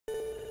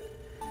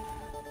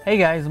Hey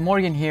guys,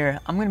 Morgan here.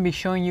 I'm going to be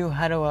showing you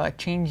how to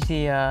change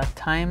the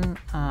time,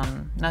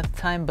 not the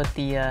time, but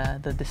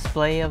the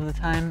display of the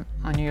time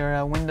on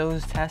your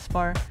Windows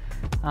taskbar.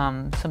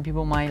 Some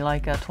people might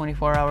like a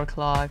 24-hour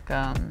clock.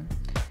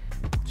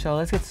 So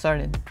let's get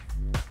started.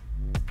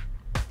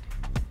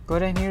 Go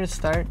down here to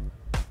start,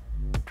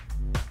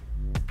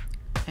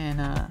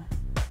 and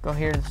go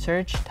here to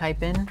search.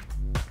 Type in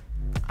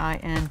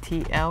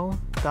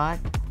intl.cpl.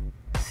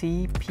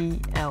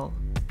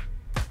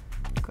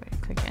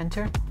 Click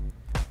enter.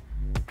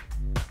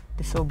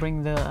 This will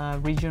bring the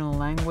regional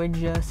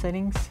language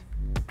settings.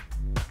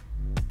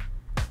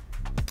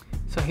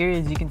 So here,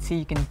 as you can see,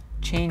 you can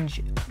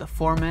change the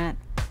format,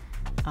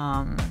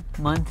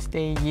 month,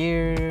 day,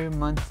 year,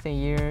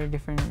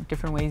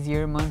 different ways,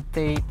 year, month,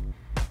 date.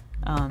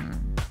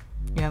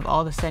 You have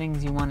all the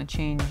settings you want to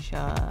change,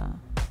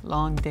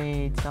 long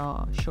dates,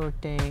 short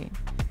date,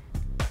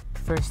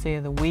 first day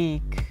of the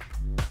week.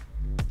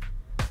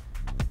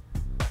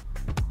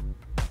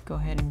 Go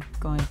ahead and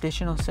go in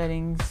additional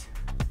settings,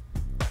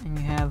 and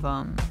you have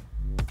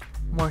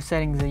more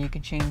settings that you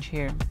can change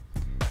here.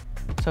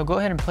 So go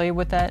ahead and play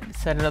with that,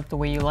 set it up the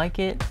way you like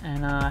it,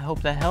 and I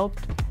hope that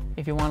helped.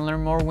 If you want to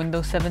learn more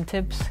Windows 7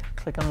 tips,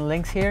 click on the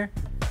links here,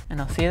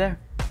 and I'll see you there.